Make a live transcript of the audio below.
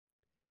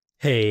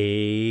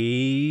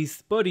Hey,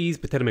 spuddies,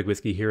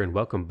 PotatoMcWhiskey here, and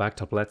welcome back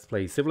to Let's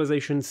Play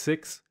Civilization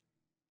 6.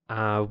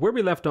 Where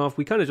we left off,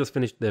 we kind of just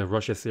finished the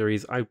Russia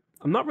series. I'm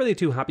not really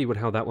too happy with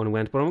how that one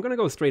went, but I'm going to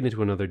go straight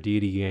into another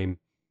deity game.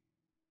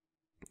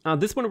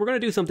 This one, we're going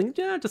to do something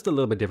just a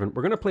little bit different.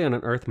 We're going to play on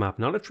an Earth map,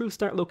 not a true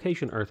start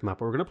location Earth map,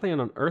 but we're going to play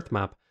on an Earth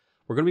map.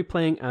 We're going to be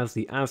playing as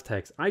the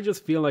Aztecs. I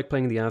just feel like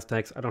playing the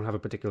Aztecs. I don't have a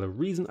particular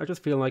reason. I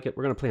just feel like it.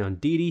 We're going to play on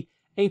deity,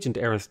 ancient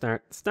era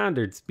start,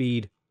 standard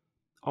speed,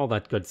 all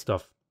that good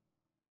stuff.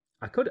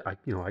 I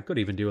could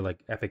even do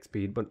like epic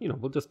speed, but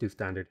we'll just do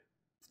standard.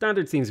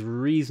 Standard seems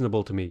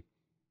reasonable to me.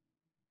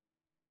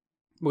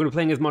 We're going to be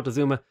playing as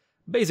Montezuma,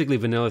 basically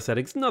vanilla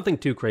settings, nothing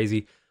too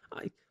crazy.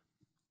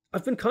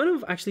 I've been kind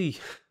of actually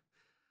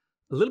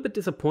a little bit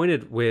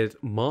disappointed with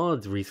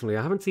mods recently.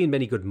 I haven't seen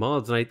many good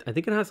mods, and I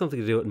think it has something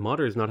to do with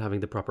modders not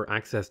having the proper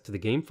access to the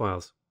game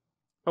files.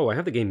 Oh, I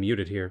have the game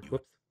muted here.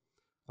 Whoops.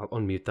 I'll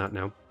unmute that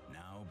now.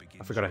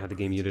 I forgot I had the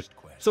game muted.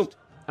 So,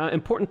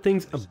 important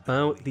things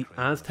about the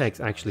Aztecs,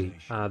 actually.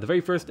 The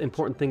very first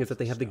important thing is that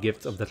they have the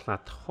gifts of the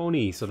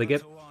Tlatoni. So they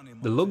get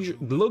the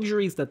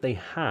luxuries that they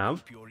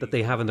have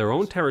in their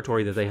own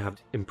territory that they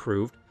have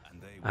improved,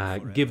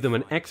 give them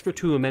an extra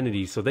 2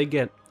 amenities. So they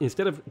get,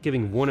 instead of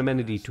giving 1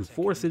 amenity to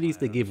 4 cities,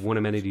 they give 1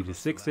 amenity to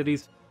 6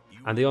 cities.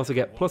 And they also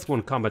get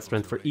 +1 combat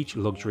strength for each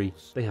luxury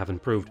they have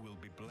improved.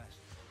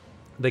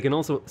 They can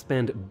also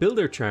spend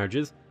builder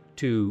charges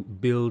to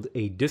build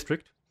a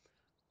district.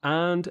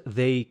 And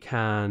they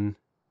can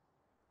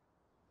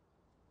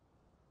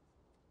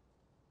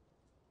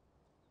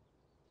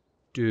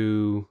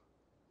do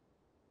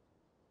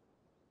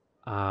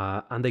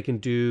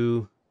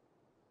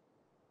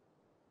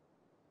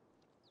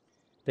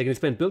they can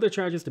spend builder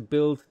charges to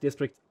build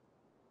districts,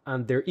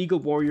 and their Eagle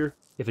Warrior,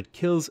 if it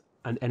kills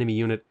an enemy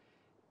unit,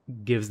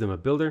 gives them a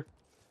builder.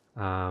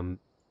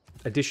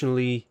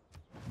 Additionally,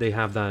 they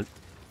have that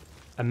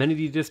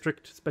amenity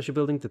district special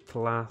building, the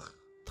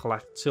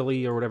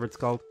Tlachtili or whatever it's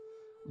called,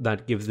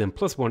 that gives them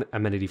 +1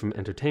 amenity from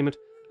entertainment,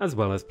 as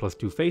well as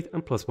 +2 faith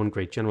and +1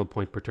 great general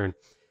point per turn.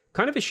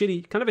 Kind of a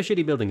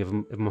shitty building, if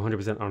I'm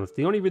 100% honest.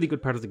 The only really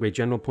good part is the great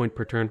general point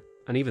per turn,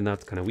 and even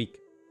that's kind of weak.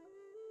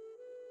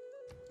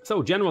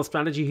 So, general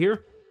strategy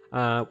here.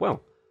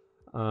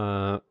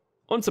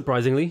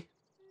 Unsurprisingly,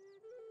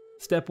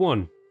 step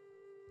 1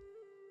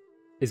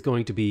 is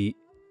going to be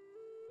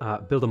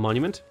build a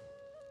monument.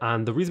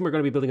 And the reason we're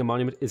going to be building a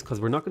monument is because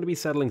we're not going to be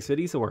settling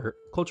cities, so our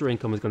culture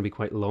income is going to be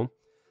quite low.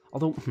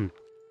 Although,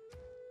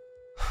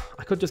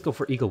 I could just go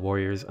for Eagle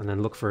Warriors and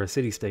then look for a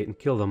city-state and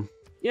kill them.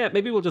 Yeah,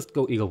 maybe we'll just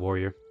go Eagle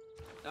Warrior.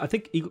 I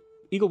think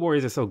Eagle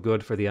Warriors are so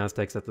good for the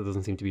Aztecs that there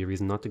doesn't seem to be a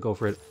reason not to go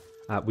for it.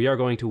 We are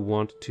going to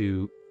want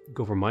to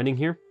go for mining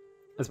here,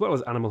 as well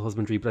as animal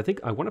husbandry, but I think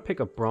I want to pick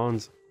up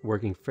bronze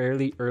working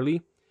fairly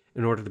early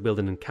in order to build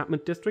an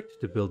encampment district,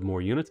 to build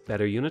more units,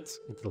 better units,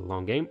 into the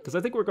long game, because I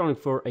think we're going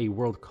for a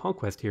world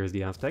conquest here as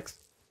the Aztecs.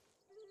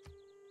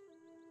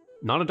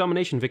 Not a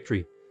domination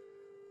victory,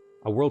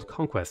 a world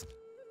conquest.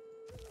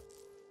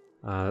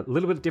 A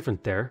little bit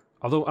different there.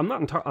 Although I'm not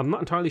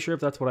entirely sure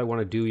if that's what I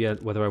want to do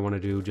yet, whether I want to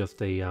do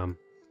just a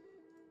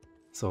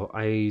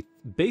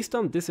based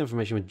on this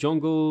information with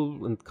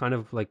jungle and kind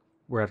of like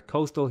we're at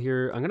coastal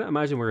here, I'm gonna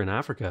imagine we're in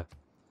Africa.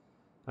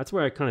 That's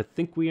where I kind of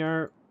think we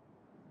are.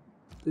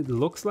 It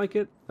looks like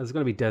it. There's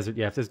gonna be desert.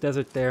 Yeah, if there's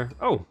desert there.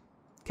 Oh,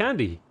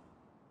 candy.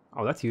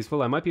 Oh, that's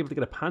useful. I might be able to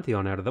get a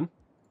pantheon out of them.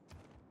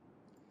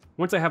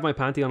 Once I have my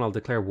pantheon, I'll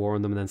declare war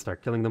on them and then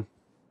start killing them.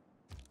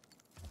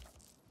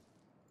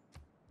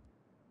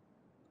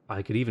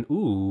 I could even...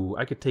 Ooh,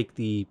 I could take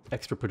the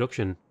extra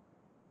production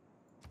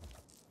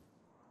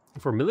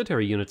for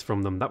military units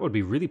from them. That would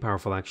be really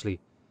powerful, actually,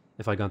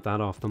 if I got that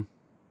off them.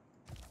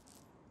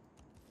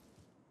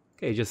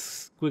 Okay,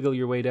 just squiggle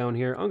your way down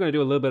here. I'm going to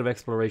do a little bit of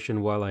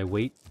exploration while I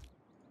wait.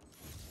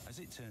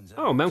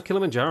 Oh, Mount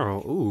Kilimanjaro.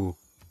 Ooh.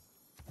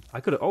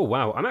 Oh,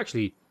 wow. I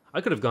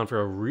could have gone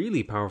for a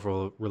really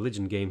powerful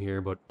religion game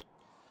here, but,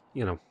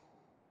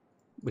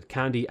 with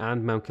candy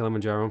and Mount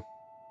Kilimanjaro.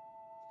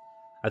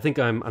 I think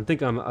I'm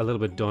a little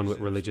bit done with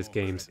religious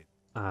games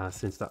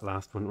since that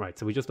last one. Right,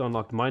 so we just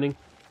unlocked mining.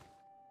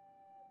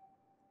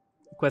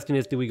 The question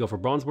is, do we go for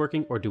bronze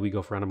working or do we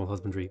go for animal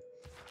husbandry?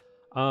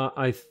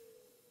 I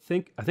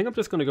think I'm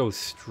just going to go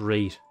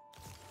straight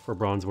for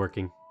bronze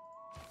working.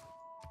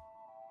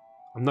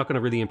 I'm not going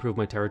to really improve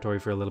my territory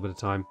for a little bit of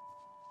time,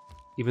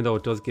 even though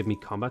it does give me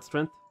combat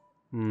strength.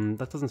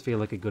 That doesn't feel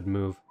like a good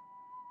move.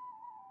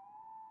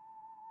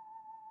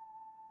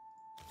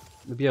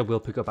 Maybe I will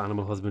pick up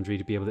animal husbandry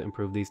to be able to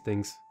improve these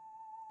things.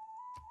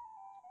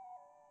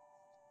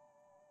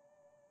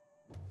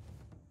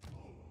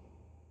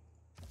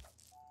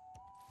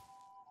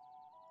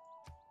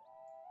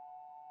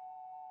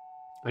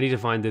 I need to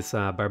find this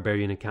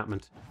barbarian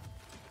encampment.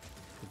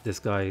 This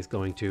guy is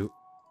going to...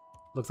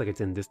 Looks like it's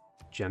in this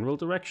general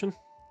direction.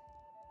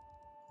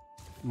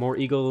 More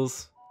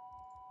eagles.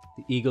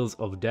 The eagles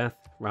of death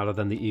rather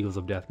than the eagles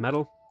of death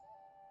metal.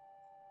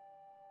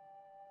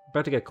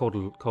 About to get code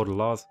of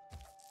laws.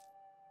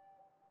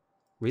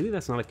 Really?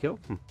 That's not a kill?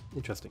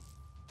 Interesting.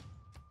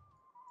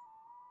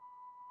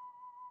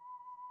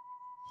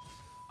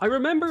 I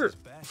remember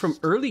from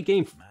early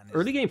game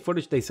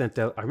footage they sent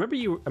out. I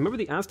remember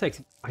the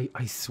Aztecs.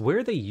 I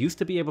swear they used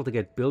to be able to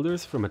get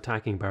builders from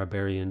attacking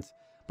barbarians,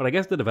 but I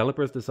guess the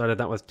developers decided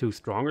that was too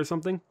strong or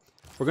something.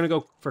 We're gonna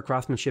go for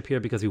craftsmanship here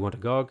because we want a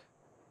GOG.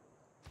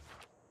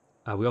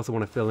 We also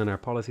want to fill in our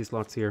policy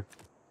slots here.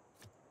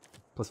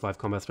 +5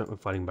 combat strength when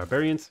fighting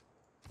barbarians.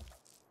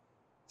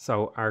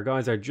 So our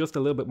guys are just a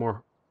little bit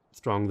more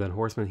strong than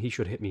horsemen. He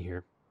should hit me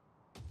here,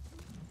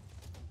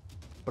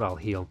 but I'll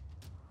heal.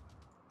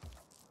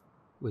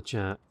 Which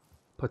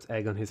puts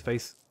egg on his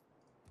face.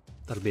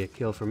 That'll be a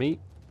kill for me.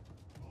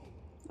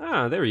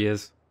 Ah, there he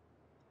is.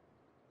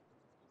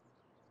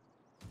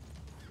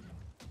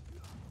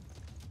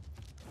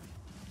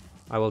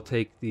 I will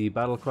take the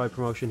battle cry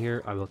promotion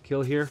here. I will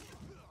kill here.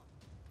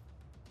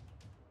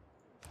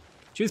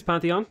 Choose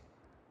Pantheon.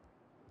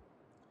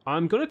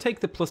 I'm going to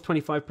take the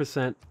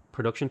 +25%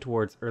 production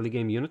towards early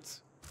game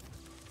units.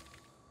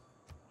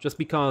 Just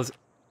because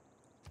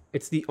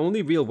it's the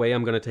only real way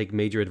I'm going to take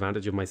major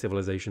advantage of my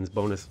civilization's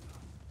bonus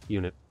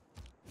unit.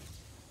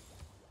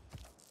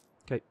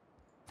 Okay.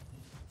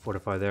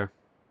 Fortify there.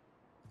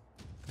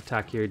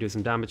 Attack here, do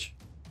some damage.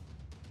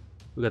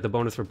 We got the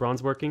bonus for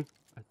bronze working.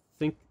 I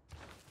think...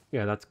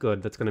 yeah, that's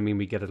good. That's going to mean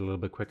we get it a little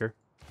bit quicker.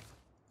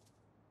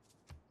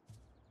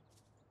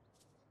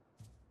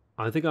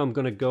 I think I'm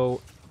going to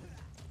go...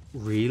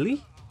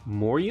 Really?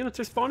 More units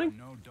are spawning?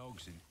 No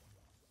dogs in.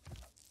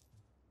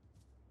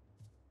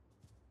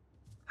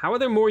 How are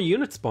there more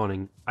units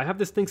spawning? I have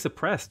this thing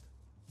suppressed.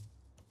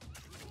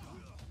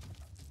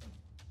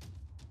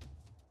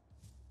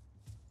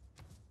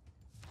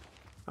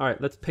 All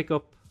right, let's pick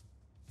up.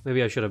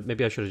 Maybe I should have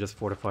just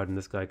fortified in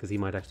this guy because he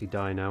might actually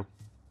die now.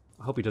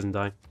 I hope he doesn't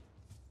die.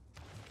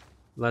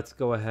 Let's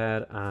go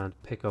ahead and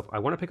pick up. I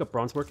want to pick up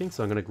bronze working,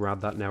 so I'm going to grab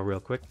that now real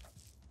quick.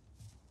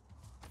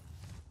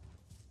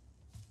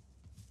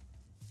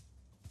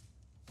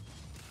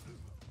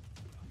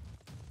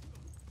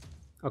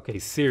 Okay,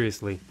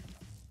 seriously.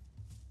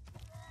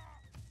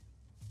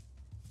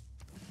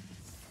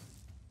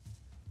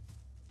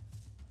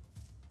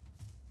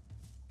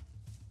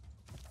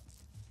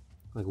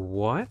 Like,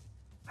 what?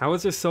 How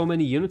is there so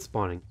many units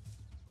spawning?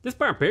 This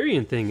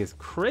barbarian thing is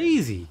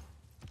crazy.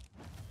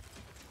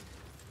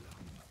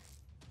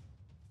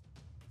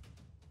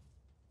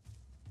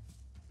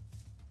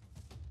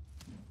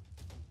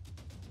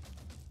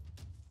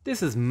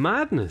 This is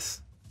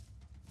madness.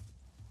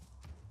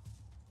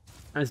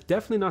 And it's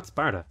definitely not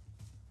Sparta.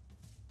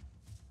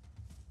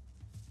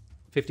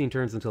 15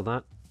 turns until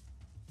that.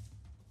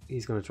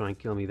 He's going to try and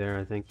kill me there,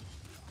 I think.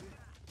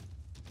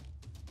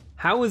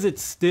 How is it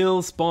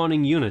still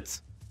spawning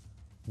units?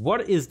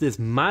 What is this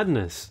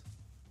madness?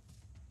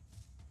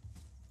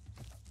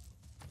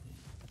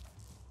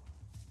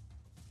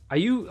 Are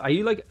you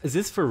like, is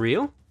this for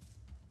real?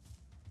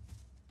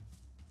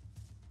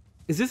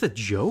 Is this a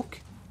joke?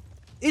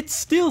 It's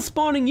still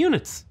spawning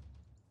units.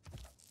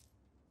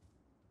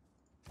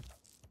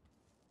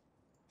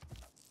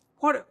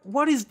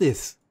 What is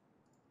this?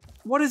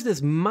 What is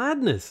this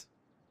madness?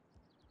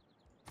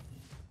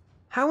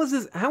 How is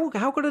this?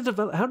 How could it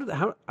develop?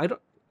 How I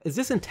don't. Is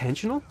this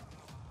intentional?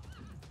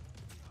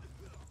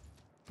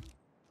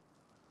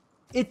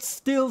 It's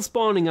still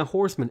spawning a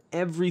horseman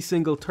every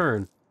single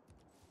turn.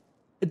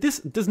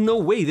 There's no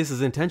way this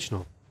is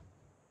intentional.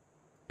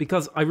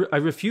 Because I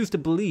refuse to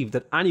believe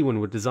that anyone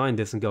would design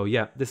this and go,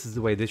 yeah, this is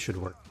the way this should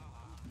work.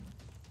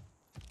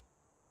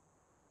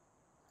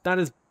 That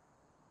is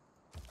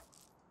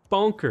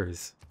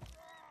bonkers.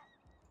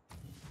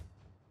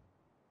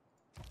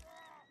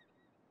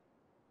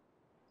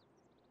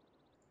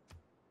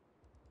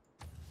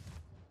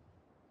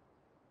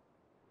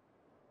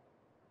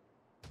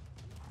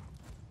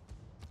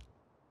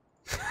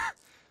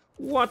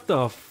 What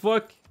the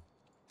fuck?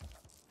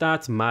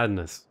 That's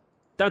madness.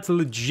 That's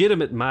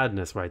legitimate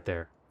madness right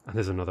there. And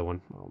there's another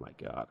one. Oh my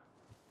god.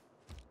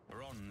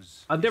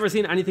 Bronze. I've never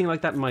seen anything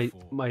like that in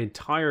my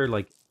entire,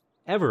 like,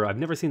 ever. I've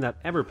never seen that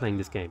ever playing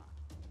this game.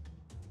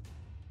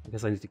 I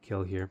guess I need to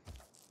kill here.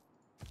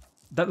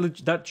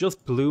 That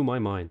just blew my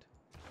mind.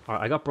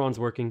 Alright, I got bronze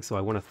working, so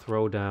I want to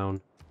throw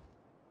down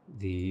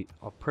the...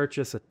 I'll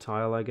purchase a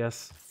tile, I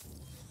guess.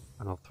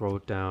 And I'll throw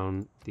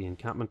down the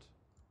encampment.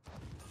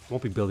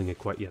 Won't be building it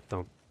quite yet,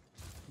 though.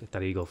 Get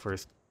that eagle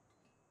first.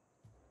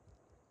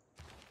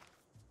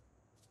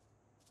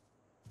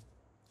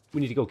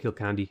 We need to go kill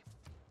Candy.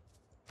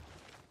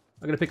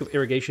 I'm going to pick up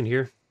irrigation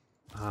here.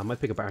 I might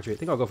pick up archery. I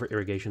think I'll go for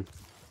irrigation.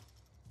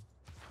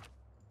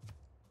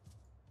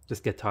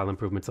 Just get tile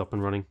improvements up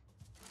and running.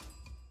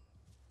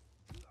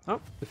 Oh,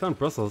 we found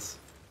Brussels.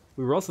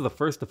 We were also the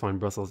first to find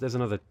Brussels. There's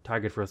another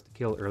target for us to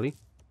kill early.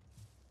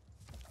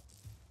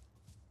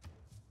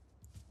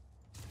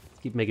 Let's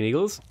keep making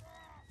eagles.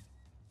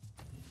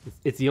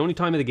 It's the only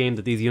time of the game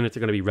that these units are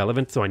going to be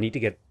relevant, so I need to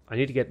get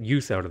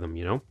use out of them,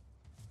 you know?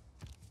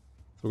 So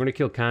we're going to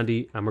kill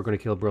Candy, and we're going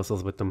to kill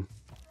Brussels with them.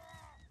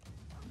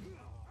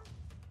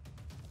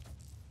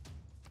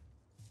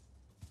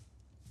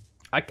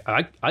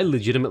 I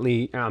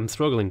legitimately am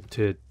struggling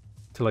to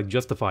like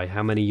justify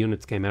how many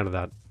units came out of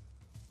that.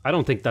 I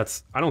don't think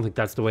that's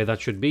the way that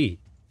should be.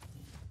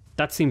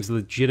 That seems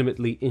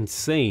legitimately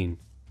insane.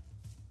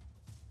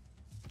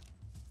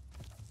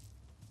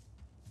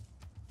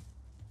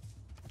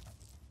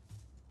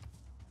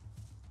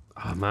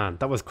 Oh man,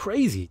 that was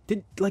crazy.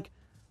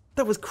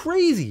 That was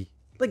crazy.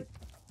 Like,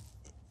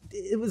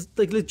 it was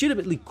like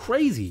legitimately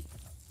crazy.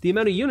 The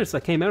amount of units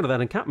that came out of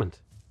that encampment.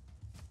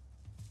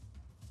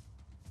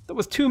 That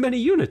was too many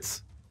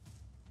units.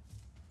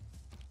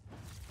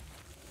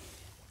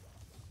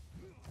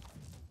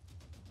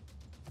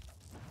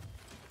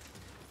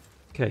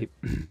 Okay,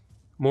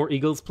 more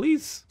eagles,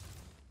 please.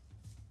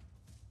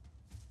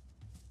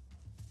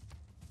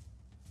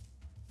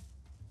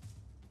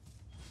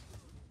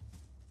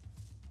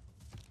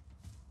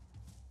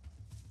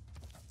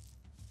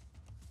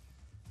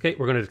 Okay,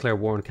 we're going to declare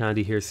war on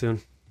Candy here soon.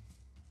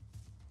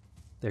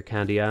 Their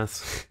candy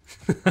ass.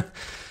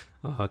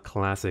 Oh,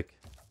 classic.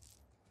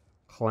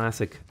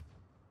 Classic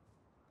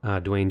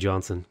Dwayne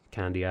Johnson,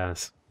 candy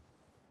ass.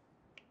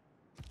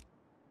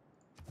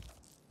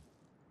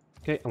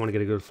 Okay, I want to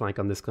get a good flank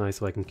on this guy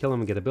so I can kill him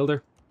and get a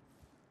builder.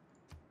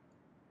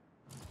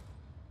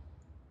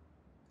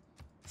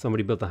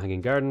 Somebody built the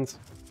Hanging Gardens.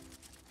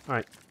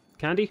 Alright,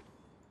 Candy.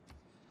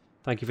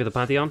 Thank you for the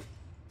Pantheon.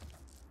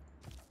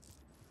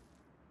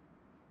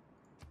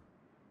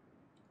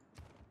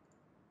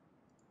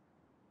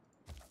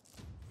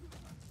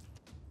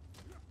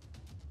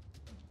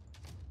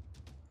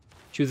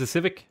 Choose a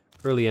Civic,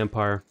 Early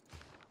Empire.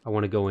 I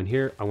want to go in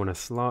here. I want to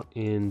slot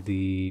in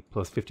the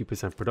plus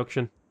 50%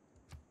 production.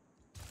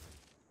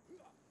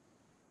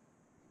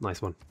 Nice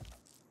one.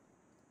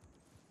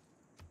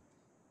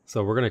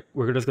 So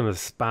we're just gonna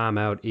spam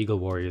out Eagle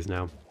Warriors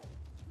now.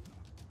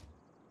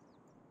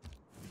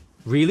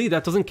 Really?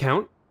 That doesn't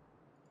count?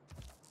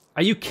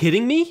 Are you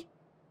kidding me?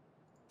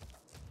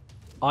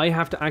 I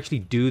have to actually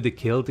do the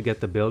kill to get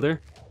the builder?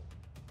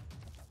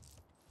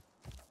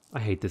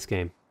 I hate this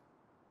game.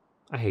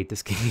 I hate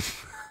this game.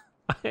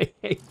 I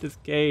hate this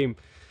game.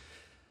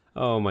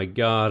 Oh my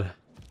god.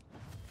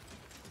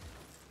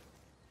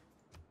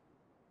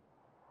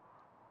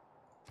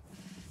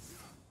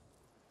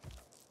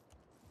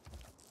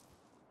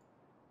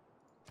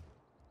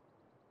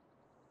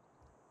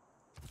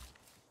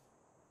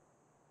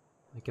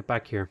 Get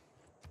back here.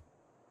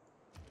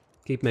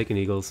 Keep making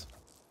eagles.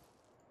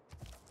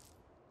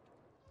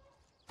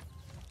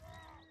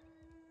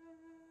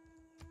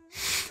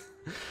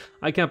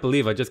 I can't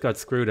believe I just got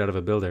screwed out of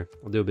a builder.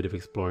 I'll do a bit of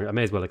exploring. I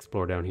may as well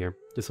explore down here,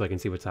 just so I can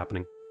see what's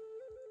happening.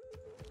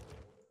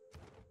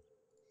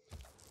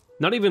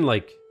 Not even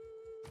like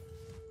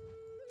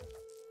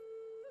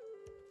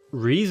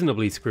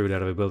reasonably screwed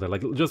out of a builder.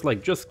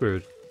 Just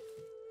screwed.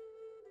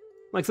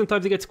 Like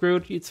sometimes you get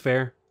screwed, it's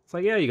fair. It's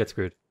like, yeah, you got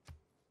screwed.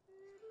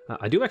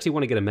 I do actually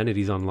want to get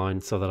amenities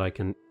online so that I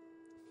can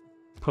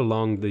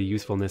prolong the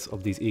usefulness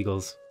of these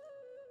eagles.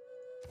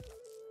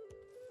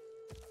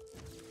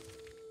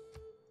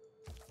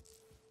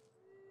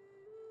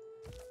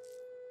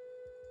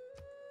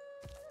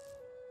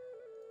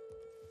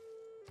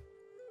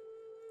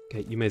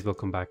 Okay, you may as well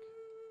come back.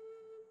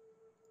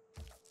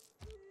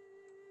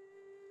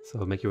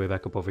 So make your way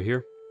back up over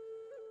here.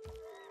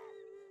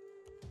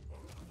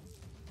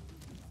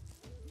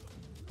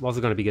 I'm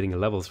also going to be getting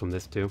levels from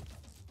this too.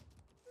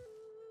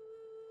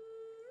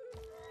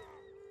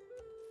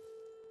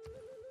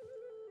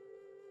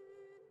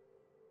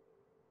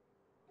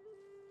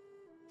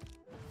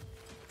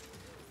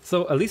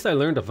 So at least I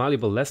learned a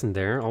valuable lesson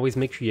there. Always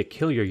make sure you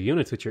kill your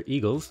units with your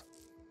eagles.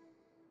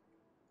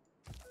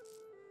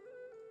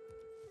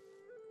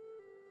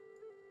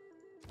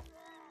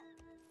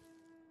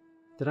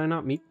 Did I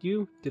not meet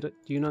you? Do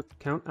you not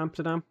count,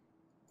 Amsterdam?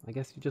 I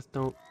guess you just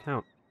don't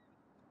count.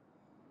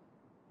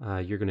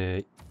 You're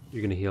gonna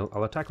heal.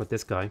 I'll attack with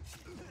this guy.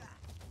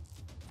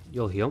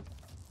 You'll heal.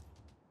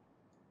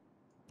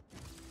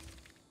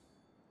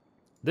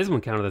 This one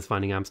counted as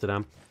finding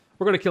Amsterdam.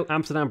 We're going to kill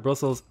Amsterdam,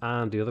 Brussels,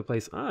 and the other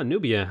place. Ah,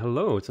 Nubia.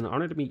 Hello. It's an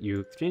honor to meet you.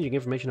 Exchanging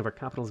information of our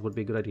capitals would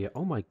be a good idea.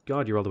 Oh my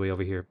god, you're all the way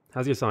over here.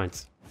 How's your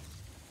science?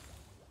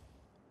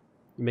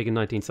 You're making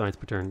 19 science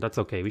per turn. That's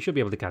okay. We should be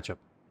able to catch up.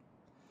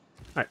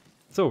 Alright,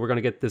 so we're going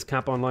to get this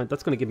cap online.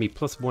 That's going to give me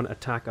 +1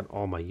 attack on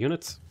all my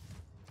units.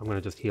 I'm going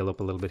to just heal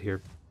up a little bit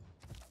here.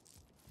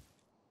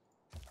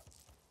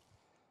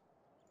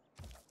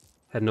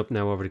 Heading up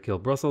now over to kill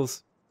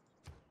Brussels.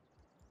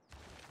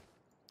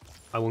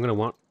 I'm going to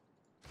want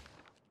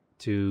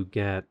to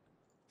get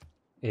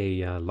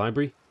a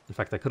library. In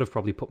fact, I could have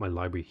probably put my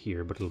library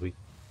here, but it'll be...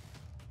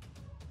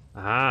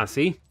 Ah,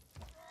 see?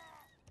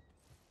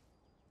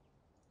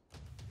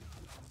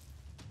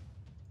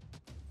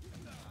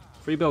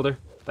 Free builder.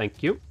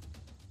 Thank you.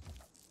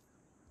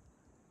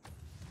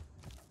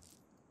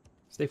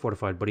 Stay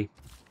fortified, buddy.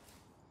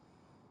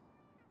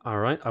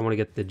 Alright, I want to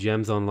get the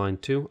gems online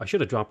too. I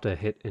should have dropped a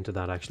hit into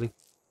that, actually.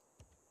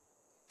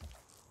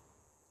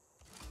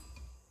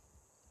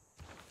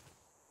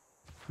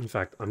 In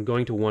fact, I'm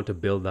going to want to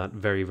build that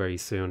very, very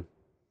soon.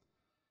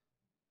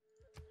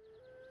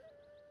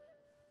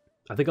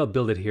 I think I'll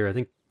build it here. I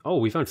think Oh,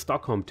 we found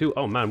Stockholm too.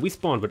 Oh man, we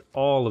spawned with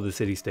all of the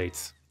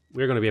city-states.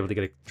 We're going to be able to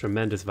get a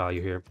tremendous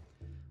value here.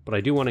 But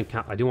I do want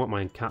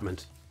my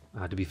encampment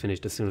to be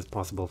finished as soon as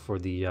possible for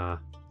the...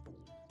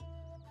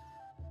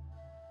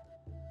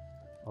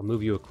 I'll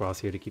move you across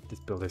here to keep this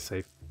builder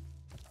safe.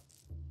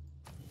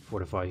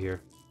 Fortify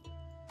here.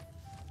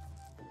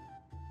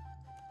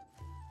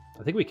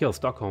 I think we kill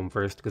Stockholm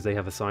first because they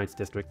have a science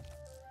district.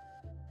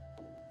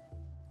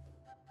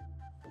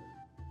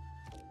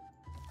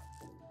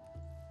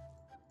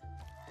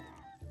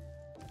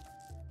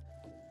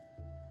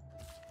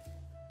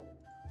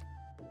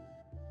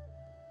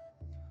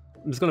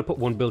 I'm just going to put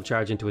one build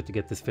charge into it to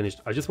get this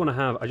finished. I just want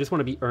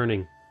to be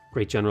earning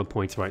great general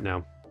points right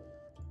now.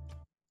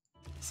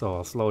 So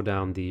I'll slow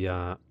down the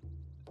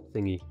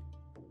thingy.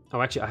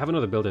 Oh, actually, I have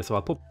another builder, so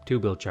I'll put 2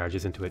 build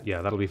charges into it.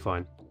 Yeah, that'll be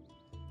fine.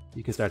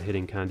 You can start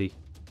hitting Candy.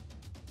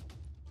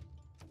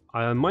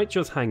 I might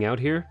just hang out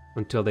here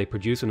until they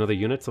produce another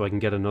unit so I can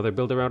get another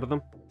builder out of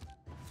them.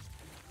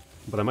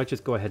 But I might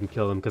just go ahead and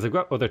kill them because I've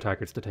got other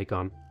targets to take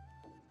on.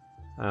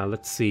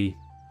 Let's see.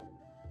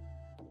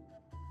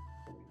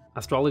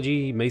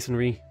 Astrology,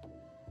 masonry.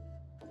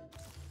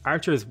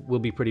 Archers will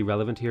be pretty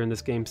relevant here in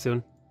this game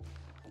soon.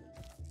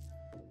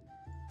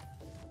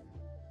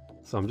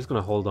 So I'm just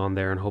going to hold on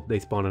there and hope they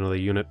spawn another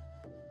unit.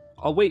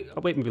 I'll wait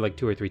maybe like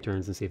 2 or 3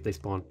 turns and see if they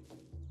spawn.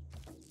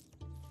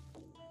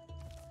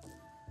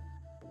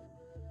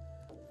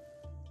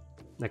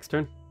 Next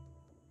turn.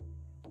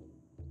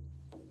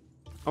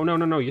 Oh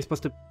no, you're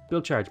supposed to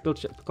build charge,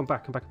 come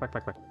back.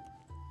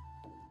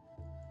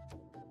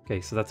 Okay,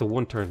 so that's a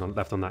 1 turn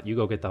left on that. You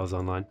go get those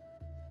online.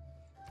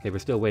 Okay, we're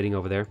still waiting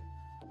over there.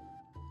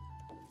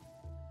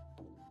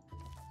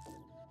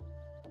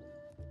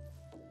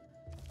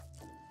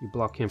 You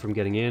block him from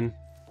getting in.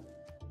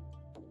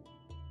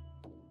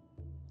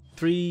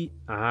 3.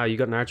 Ah, you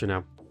got an archer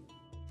now.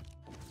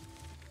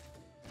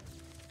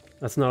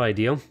 That's not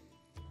ideal.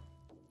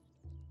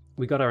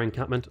 We got our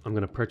encampment. I'm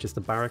going to purchase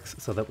the barracks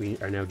so that we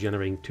are now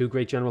generating 2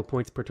 great general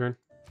points per turn.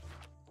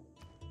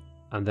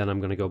 And then I'm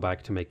going to go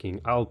back to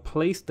making... I'll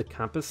place the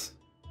campus.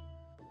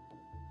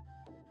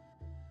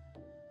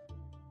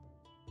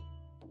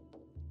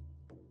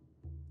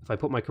 If I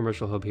put my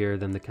commercial hub here,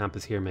 then the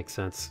campus here makes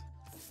sense.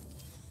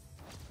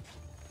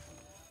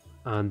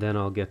 And then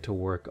I'll get to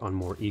work on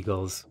more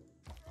eagles.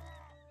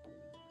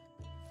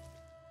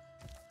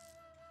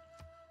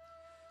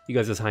 You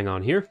guys just hang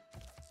on here.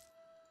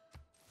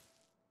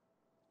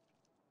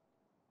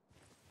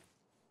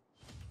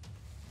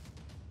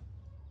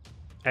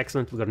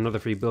 Excellent, we got another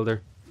free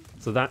builder.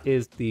 So that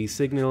is the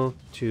signal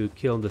to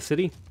kill the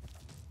city.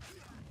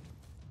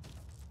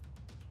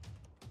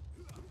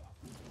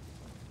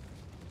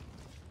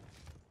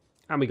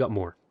 And we got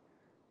more.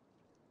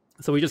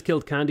 So we just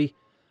killed Candy.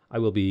 I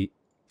will be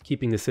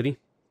keeping the city.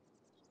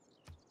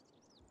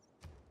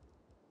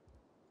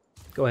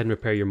 Go ahead and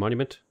repair your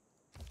monument.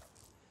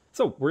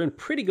 So we're in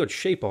pretty good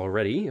shape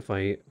already, if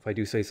I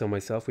do say so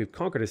myself. We've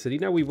conquered a city.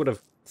 Now we would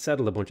have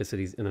settled a bunch of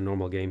cities in a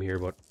normal game here,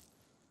 but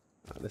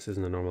this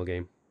isn't a normal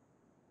game.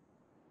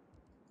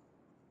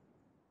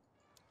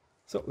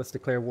 So let's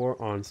declare war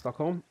on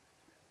Stockholm.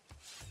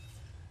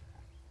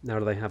 Now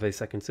that I have a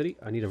second city,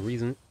 I need a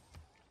reason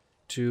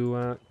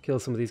to kill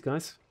some of these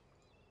guys.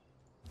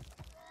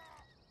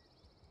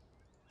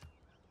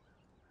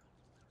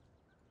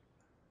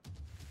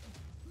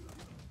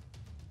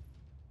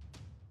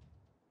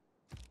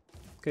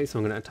 Okay, so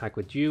I'm going to attack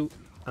with you,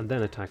 and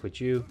then attack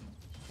with you.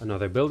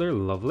 Another builder,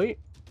 lovely.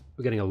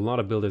 We're getting a lot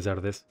of builders out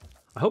of this.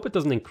 I hope it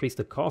doesn't increase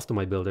the cost of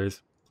my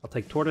builders. I'll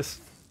take Tortoise.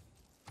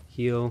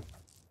 Heal.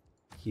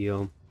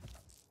 Heal.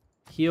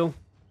 Heal.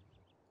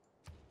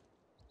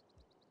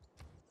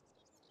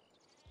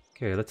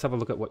 Okay, let's have a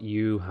look at what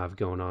you have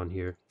going on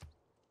here.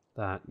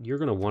 That you're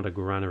going to want a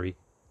granary.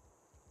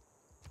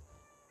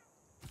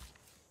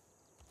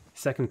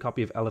 Second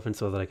copy of elephant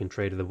so that I can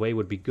trade it away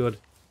would be good.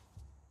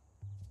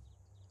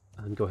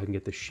 And go ahead and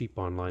get the sheep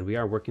online. We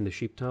are working the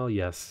sheep tile,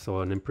 yes.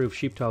 So an improved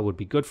sheep tile would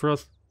be good for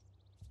us.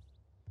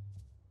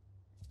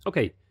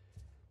 Okay.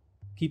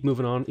 Keep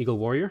moving on, Eagle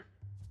Warrior.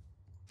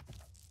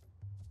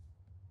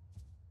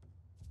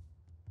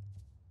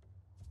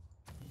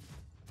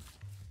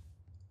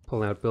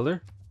 Pull out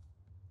builder.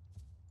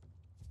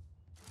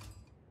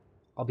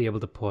 I'll be able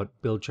to put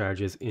build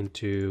charges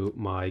into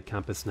my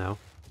campus now.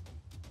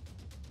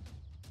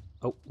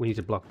 Oh, we need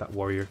to block that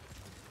warrior.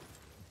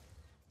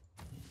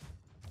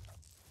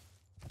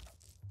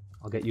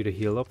 I'll get you to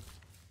heal up.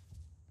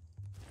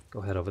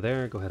 Go ahead over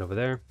there, go ahead over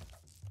there.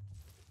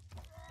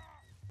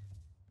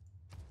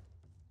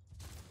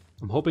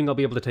 I'm hoping I'll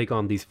be able to take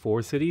on these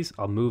 4 cities.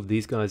 I'll move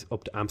these guys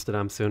up to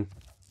Amsterdam soon.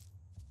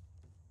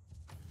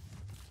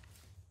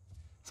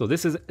 So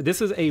this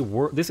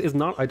is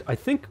not,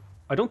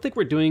 I don't think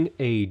we're doing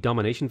a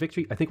domination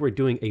victory. I think we're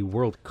doing a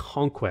world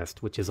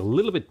conquest, which is a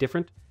little bit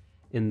different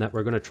in that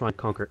we're going to try and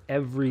conquer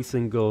every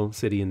single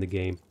city in the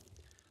game.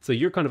 So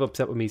you're kind of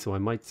upset with me, so I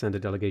might send a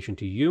delegation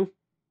to you.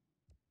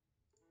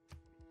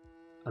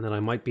 And then I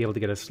might be able to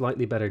get a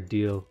slightly better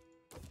deal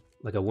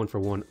Like a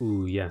 1-for-1.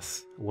 Ooh,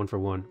 yes. A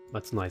 1-for-1.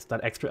 That's nice.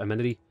 That extra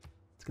amenity,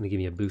 it's going to give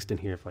me a boost in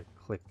here if I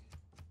click.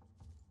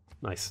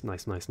 Nice,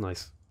 nice, nice,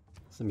 nice.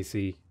 So let me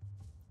see.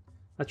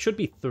 That should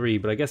be 3,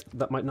 but I guess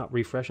that might not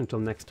refresh until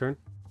next turn.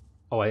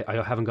 Oh,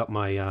 I haven't got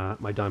my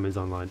my diamonds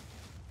online.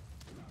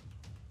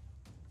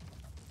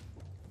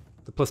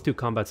 The +2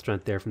 combat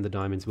strength there from the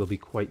diamonds will be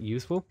quite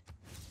useful.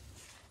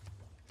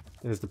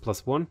 There's the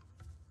 +1.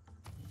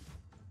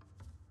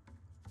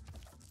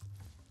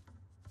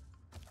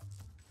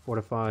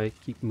 Fortify,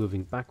 keep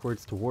moving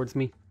backwards towards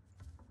me.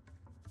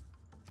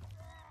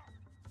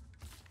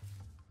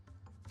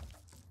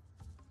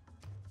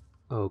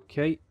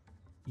 Okay,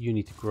 you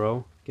need to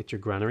grow, get your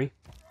granary.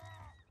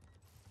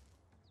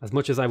 As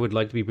much as I would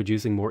like to be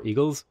producing more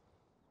eagles,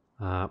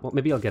 well,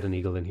 maybe I'll get an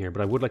eagle in here,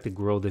 but I would like to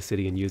grow this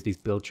city and use these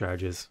build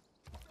charges.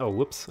 Oh,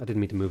 whoops, I didn't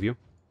mean to move you.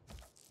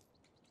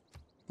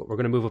 But we're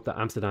going to move up to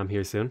Amsterdam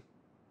here soon.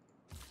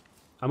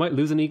 I might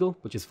lose an eagle,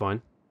 which is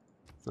fine.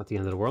 It's not the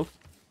end of the world.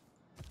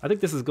 I think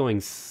this is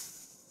going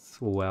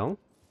well.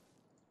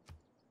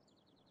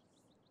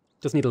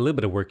 Just need a little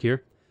bit of work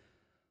here.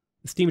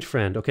 Esteemed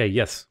friend. Okay,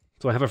 yes.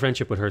 So I have a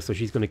friendship with her, so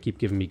she's going to keep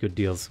giving me good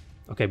deals.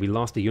 Okay, we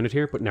lost a unit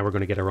here, but now we're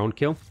going to get our own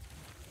kill.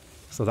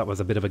 So that was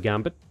a bit of a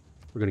gambit.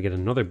 We're going to get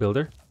another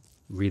builder.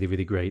 Really,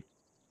 really great.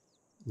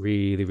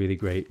 Really, really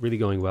great. Really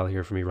going well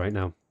here for me right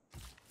now.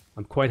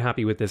 I'm quite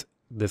happy with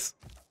this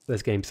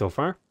game so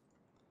far.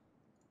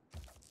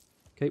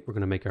 Okay, we're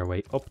going to make our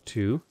way up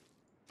to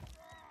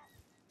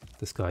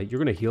this guy.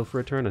 You're going to heal for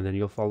a turn and then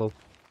you'll follow.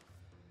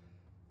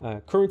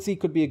 Currency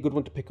could be a good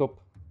one to pick up.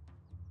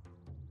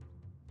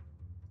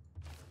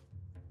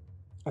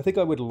 I think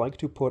I would like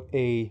to put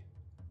a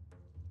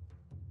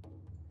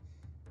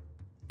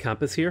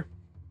campus here,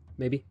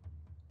 maybe.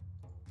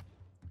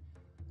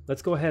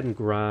 Let's go ahead and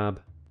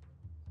grab...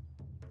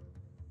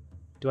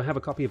 Do I have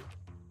a copy of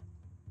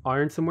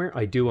iron somewhere?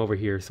 I do over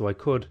here, so I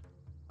could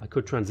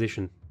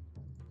transition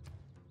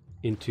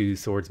into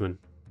swordsman.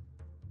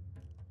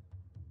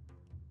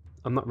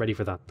 I'm not ready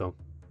for that though.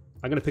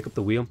 I'm going to pick up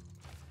the wheel.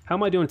 How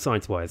am I doing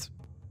science-wise?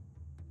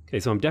 Okay,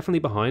 so I'm definitely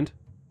behind,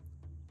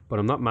 but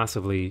I'm not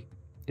massively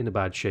in a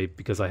bad shape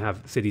because I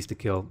have cities to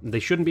kill. They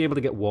shouldn't be able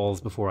to get walls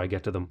before I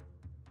get to them.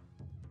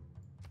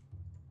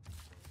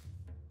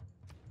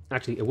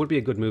 Actually, it would be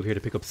a good move here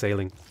to pick up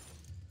sailing,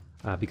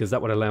 because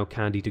that would allow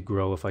candy to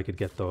grow if I could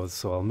get those.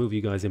 So I'll move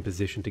you guys in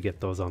position to get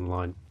those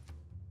online.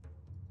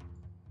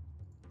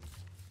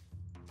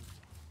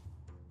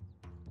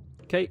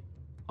 Okay,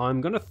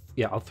 I'm gonna...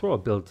 yeah, I'll throw a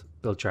build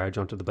charge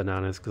onto the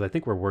bananas because I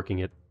think we're working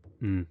it.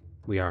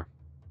 We are.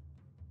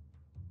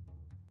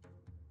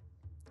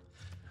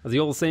 As the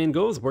old saying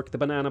goes, work the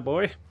banana,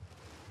 boy.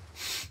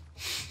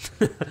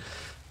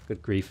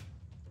 Good grief.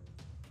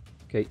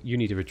 Okay, you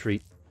need to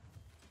retreat.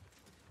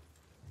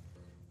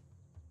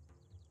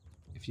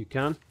 If you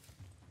can.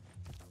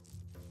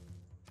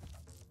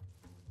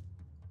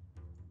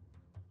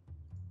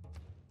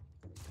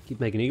 Keep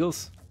making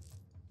eagles.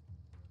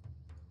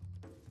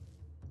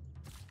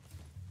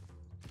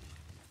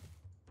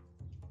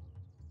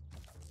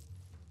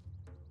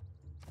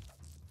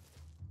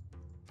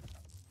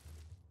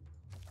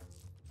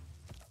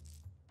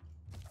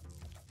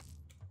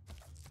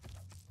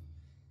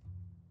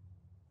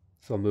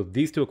 So I'll move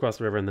these two across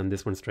the river and then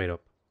this one straight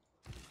up.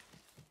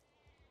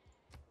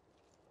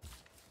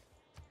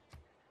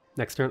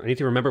 Next turn, I need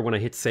to remember when I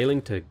hit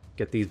sailing to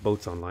get these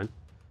boats online.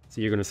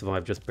 So you're going to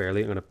survive just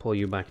barely. I'm going to pull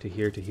you back to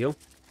here to heal.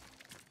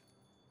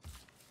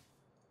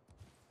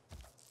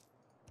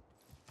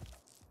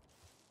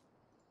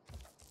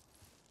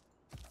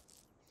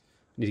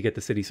 Need to get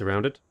the city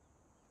surrounded.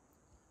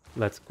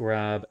 Let's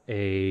grab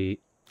a...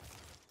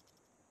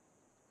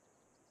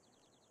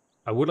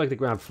 I would like to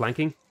grab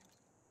flanking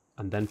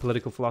and then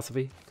political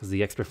philosophy, because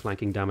the extra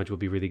flanking damage will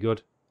be really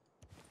good.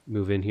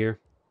 Move in here.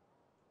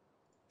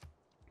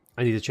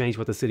 I need to change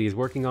what the city is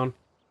working on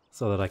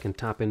so that I can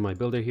tap in my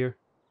builder here.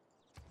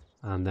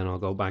 And then I'll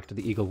go back to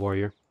the Eagle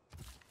Warrior.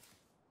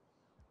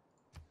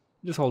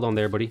 Just hold on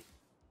there, buddy.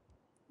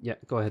 Yeah,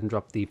 go ahead and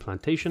drop the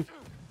plantation.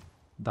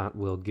 That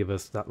will give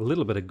us that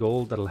little bit of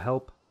gold that'll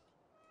help.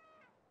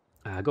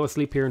 Go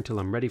asleep here until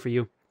I'm ready for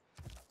you.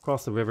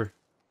 Cross the river.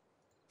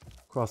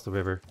 Cross the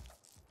river.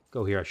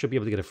 Go here. I should be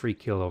able to get a free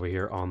kill over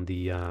here on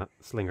the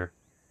slinger.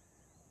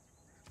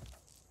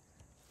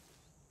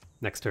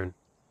 Next turn.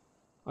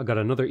 I got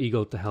another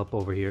eagle to help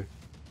over here.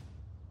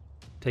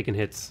 Taking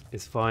hits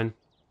is fine.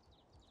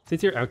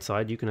 Since you're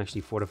outside, you can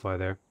actually fortify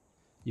there.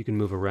 You can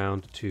move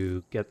around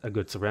to get a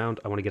good surround.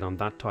 I want to get on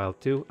that tile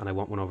too, and I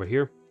want one over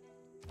here.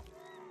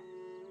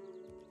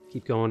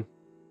 Keep going.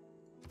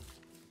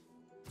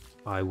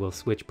 I will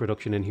switch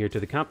production in here to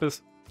the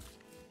campus.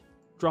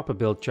 Drop a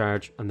build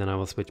charge, and then I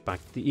will switch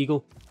back to the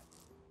eagle.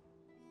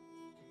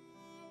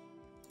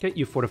 Okay,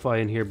 you fortify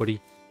in here,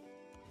 buddy.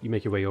 You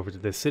make your way over to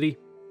this city.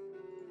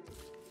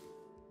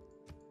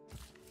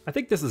 I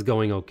think this is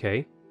going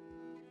okay.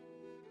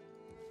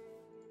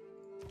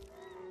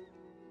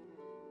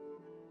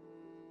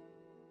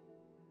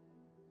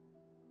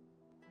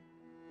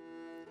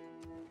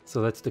 So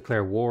let's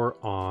declare war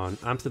on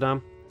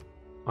Amsterdam.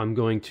 I'm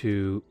going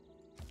to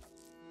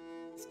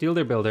steal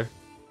their builder.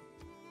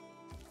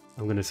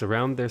 I'm going to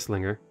surround their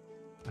slinger.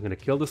 I'm going to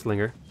kill the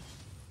slinger.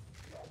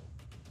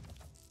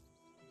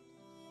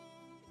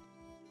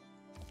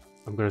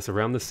 I'm going to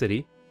surround the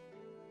city.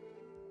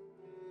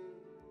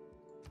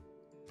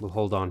 We'll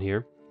hold on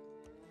here.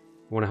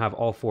 I want to have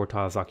all 4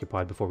 tiles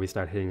occupied before we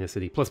start hitting the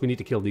city. Plus, we need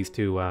to kill these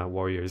 2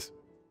 warriors.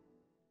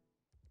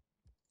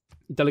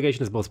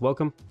 Delegation is most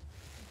welcome.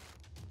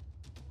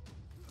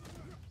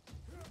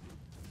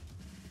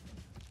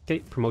 Okay,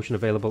 promotion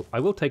available.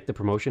 I will take the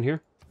promotion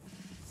here.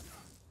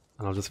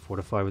 And I'll just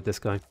fortify with this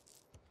guy.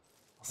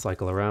 I'll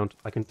cycle around.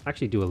 I can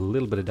actually do a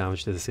little bit of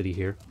damage to the city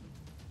here.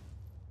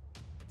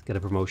 Get a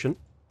promotion.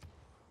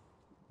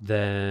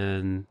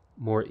 Then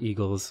more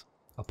eagles.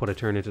 I'll put a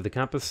turn into the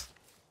campus.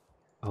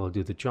 I'll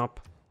do the chop.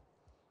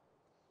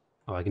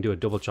 Oh, I can do a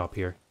double chop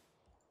here.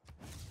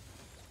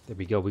 There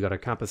we go. We got our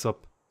campus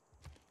up.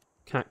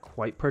 Can't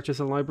quite purchase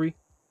a library,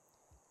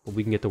 but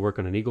we can get to work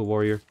on an eagle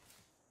warrior.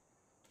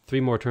 3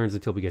 more turns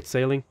until we get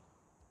sailing.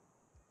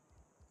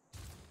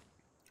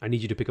 I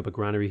need you to pick up a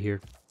granary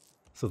here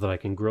so that I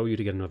can grow you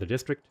to get another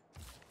district.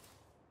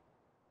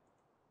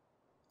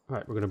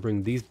 Alright, we're going to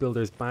bring these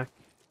builders back.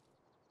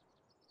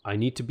 I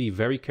need to be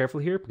very careful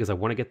here because I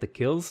want to get the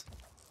kills.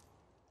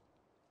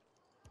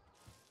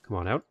 Come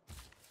on out.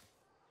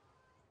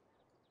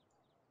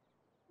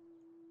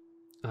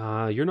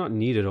 You're not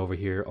needed over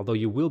here, although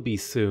you will be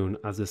soon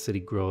as the city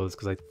grows,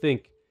 because I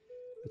think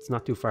it's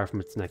not too far from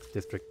its next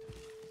district.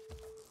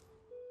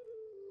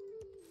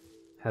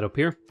 Head up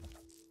here.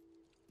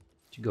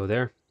 You go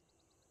there.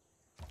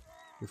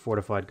 You're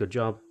fortified, good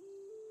job.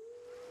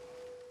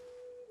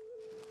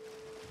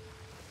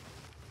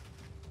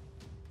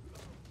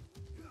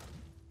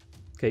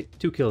 Okay,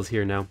 2 kills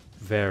here now.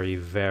 Very,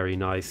 very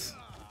nice.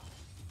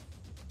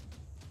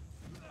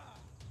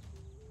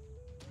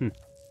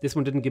 This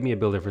one didn't give me a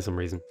builder for some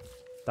reason.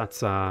 That's,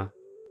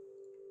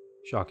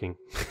 shocking.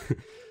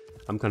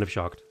 I'm kind of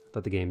shocked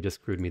that the game just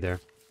screwed me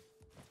there.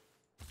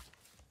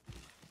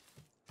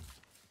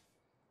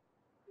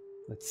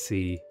 Let's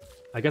see.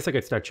 I guess I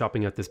could start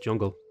chopping out this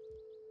jungle.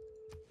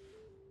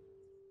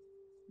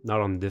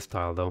 Not on this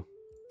tile, though.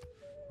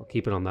 I'll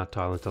keep it on that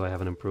tile until I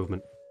have an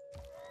improvement.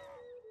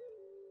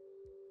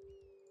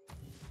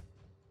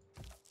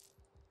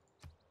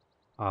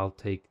 I'll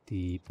take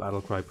the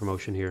battle cry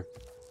promotion here.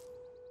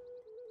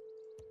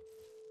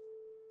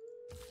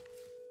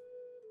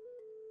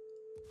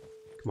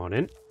 Come on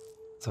in.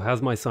 So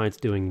how's my science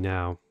doing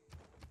now?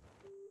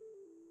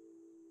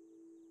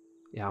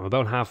 Yeah, I'm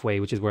about halfway,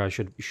 which is where I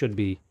should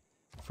be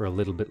for a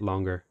little bit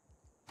longer.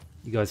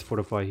 You guys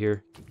fortify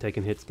here, keep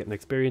taking hits, getting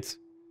experience.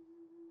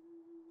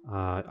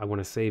 I want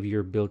to save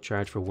your build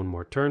charge for 1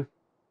 more turn,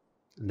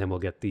 and then we'll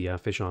get the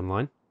fish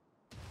online.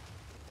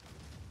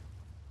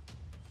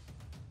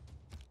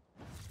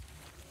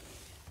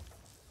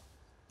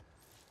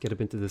 Get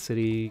up into the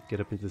city, get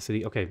up into the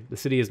city. Okay, the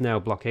city is now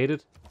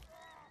blockaded.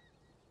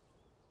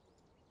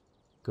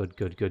 Good,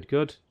 good, good,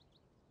 good.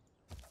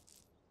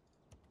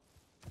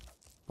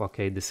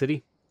 Blockade the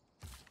city.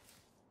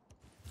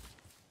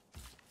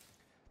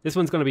 This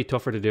one's going to be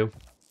tougher to do,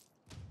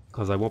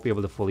 because I won't be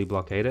able to fully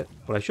blockade it,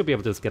 but I should be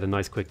able to just get a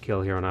nice quick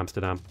kill here on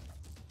Amsterdam.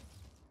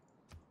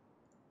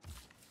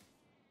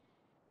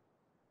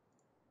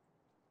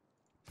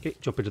 Okay,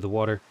 jump into the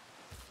water,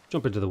 and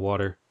jump into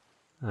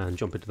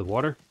the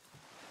water.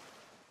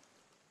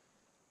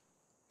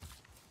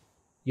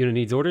 Unit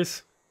needs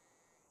orders.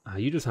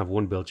 You just have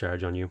 1 build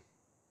charge on you.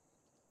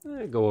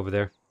 Go over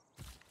there.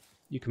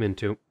 You come in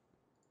too.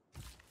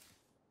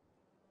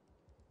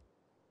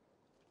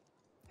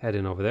 Head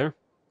in over there.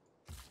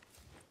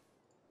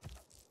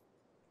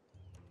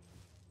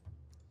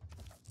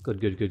 Good,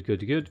 good, good,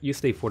 good, good. You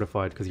stay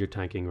fortified because you're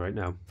tanking right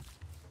now.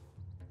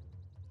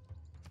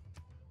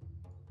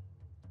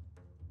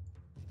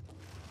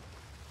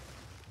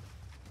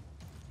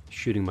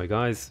 Shooting my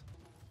guys.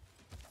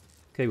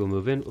 Okay, we'll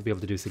move in. We'll be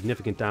able to do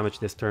significant damage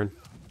this turn.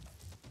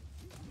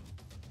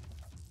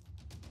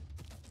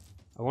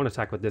 I want to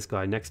attack with this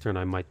guy. Next turn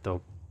I might, though.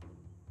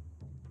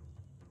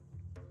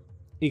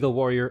 Eagle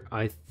Warrior,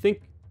 I think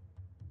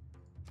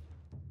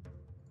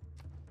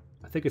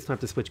it's time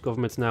to switch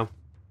governments now.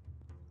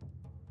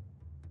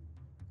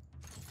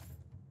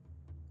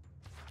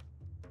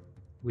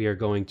 We are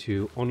going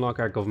to unlock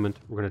our government.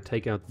 We're going to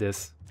take out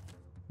this.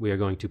 We are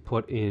going to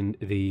put in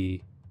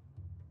the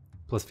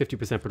plus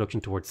 50%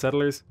 production towards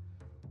settlers.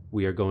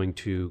 We are going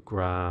to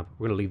grab...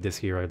 We're going to leave this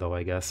here, though,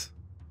 I guess.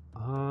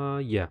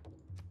 Yeah.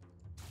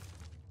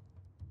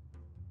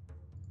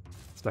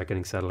 Start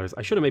getting settlers.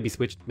 I should have maybe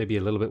switched maybe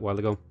a little bit while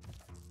ago.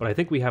 But I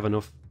think we have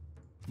enough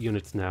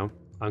units now.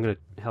 I'm going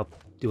to help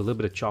do a little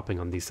bit of chopping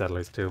on these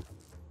settlers, too.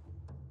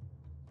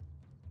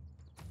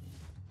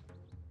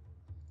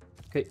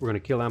 Okay, we're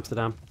going to kill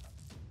Amsterdam.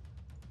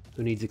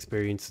 Who needs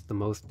experience the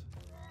most?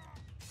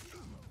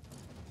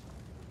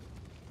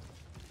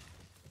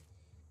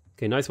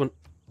 Okay, nice one.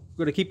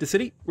 We're going to keep the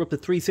city. We're up to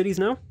 3 cities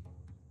now.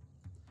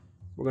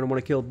 We're going to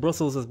want to kill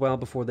Brussels as well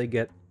before they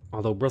get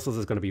Although Brussels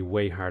is going to be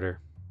way harder.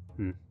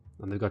 And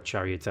they've got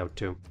chariots out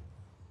too.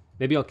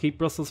 Maybe I'll keep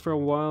Brussels for a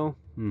while.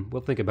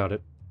 We'll think about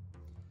it.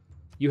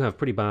 You have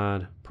pretty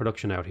bad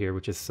production out here,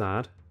 which is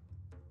sad.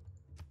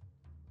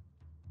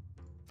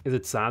 Is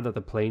it sad that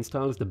the plains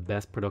tile is the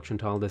best production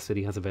tile this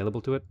city has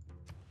available to it?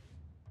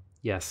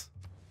 Yes.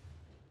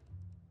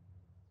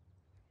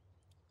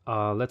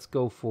 Let's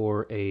go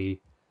for a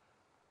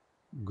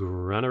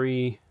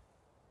granary.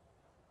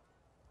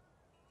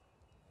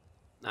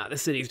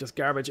 This city's just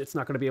garbage. It's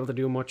not going to be able to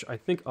do much. I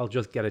think I'll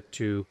just get it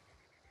to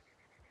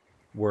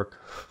work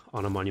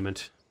on a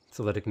monument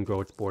so that it can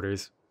grow its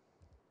borders.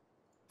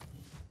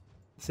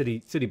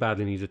 City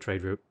badly needs a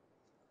trade route.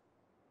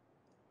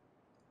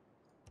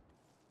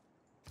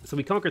 So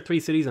we conquered 3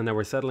 cities and now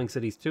we're settling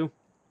cities too.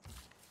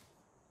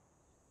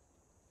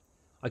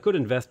 I could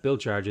invest build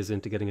charges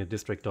into getting a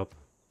district up.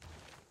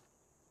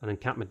 An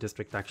encampment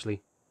district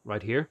actually,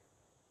 right here.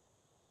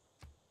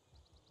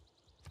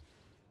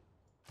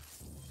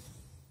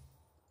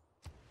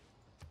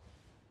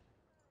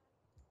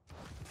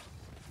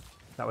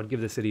 That would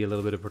give the city a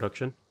little bit of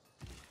production.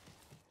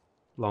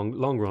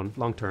 Long run,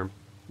 long term.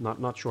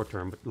 Not short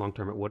term, but long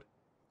term it would.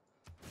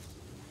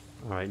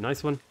 Alright,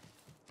 nice one.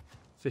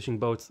 Fishing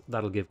boats,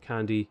 that'll give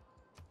candy.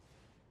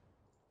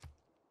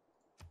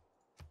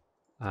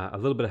 A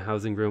little bit of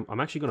housing room. I'm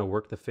actually going to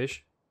work the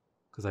fish,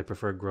 because I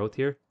prefer growth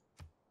here.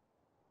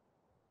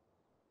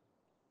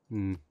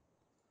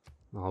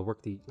 I'll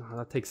work the... Oh,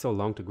 that takes so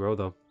long to grow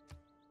though.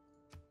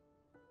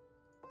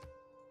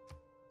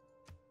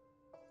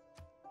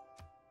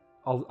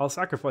 I'll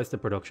sacrifice the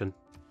production.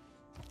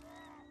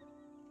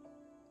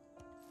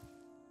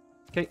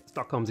 Okay,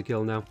 Stockholm's a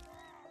kill now.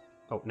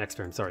 Oh, next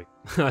turn, sorry.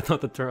 I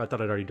thought I'd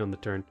already done the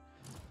turn.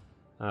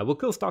 We'll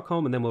kill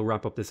Stockholm and then we'll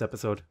wrap up this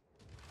episode.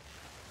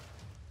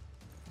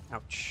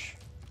 Ouch.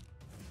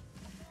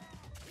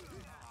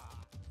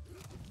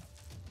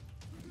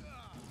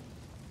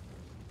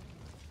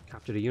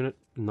 Captured a unit.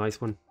 Nice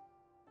one.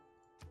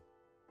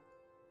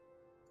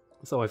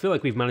 So I feel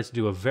like we've managed to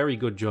do a very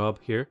good job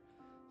here.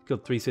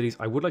 Killed 3 cities.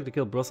 I would like to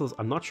kill Brussels.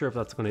 I'm not sure if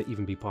that's going to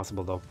even be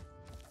possible though.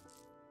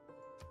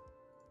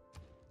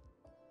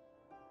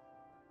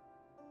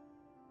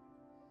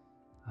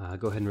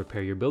 Go ahead and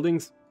repair your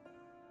buildings.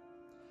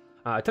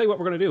 I tell you what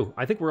we're going to do.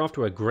 I think we're off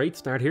to a great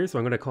start here, so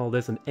I'm going to call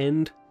this an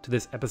end to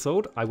this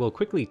episode. I will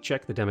quickly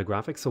check the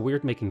demographics. So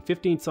we're making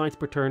 15 science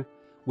per turn,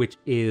 which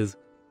is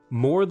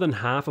more than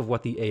half of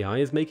what the AI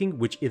is making,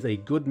 which is a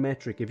good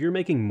metric. If you're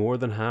making more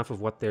than half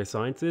of what their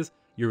science is,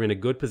 you're in a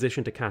good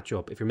position to catch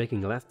up. If you're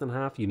making less than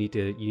half, you need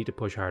to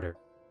push harder.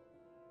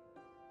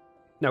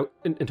 Now,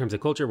 in terms of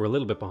culture, we're a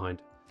little bit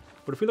behind.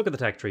 But if we look at the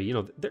tech tree, you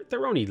know,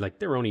 they're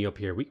only up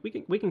here.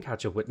 We can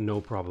catch up with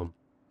no problem.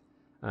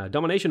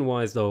 Domination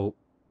wise though,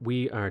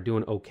 we are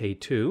doing okay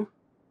too.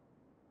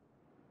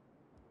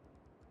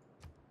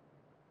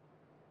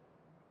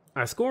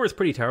 Our score is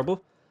pretty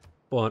terrible,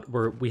 but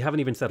we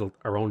haven't even settled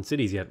our own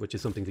cities yet, which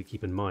is something to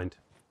keep in mind.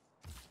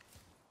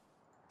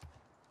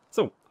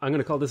 So, I'm going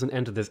to call this an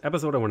end to this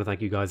episode. I want to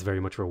thank you guys very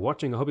much for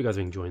watching. I hope you guys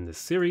are enjoying this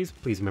series.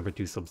 Please remember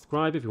to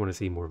subscribe if you want to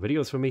see more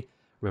videos from me.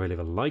 Remember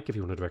to leave a like if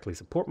you want to directly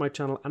support my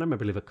channel. And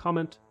remember to leave a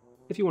comment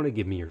if you want to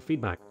give me your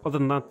feedback. Other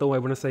than that though, I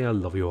want to say I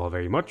love you all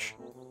very much.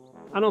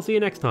 And I'll see you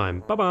next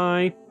time. Bye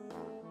bye!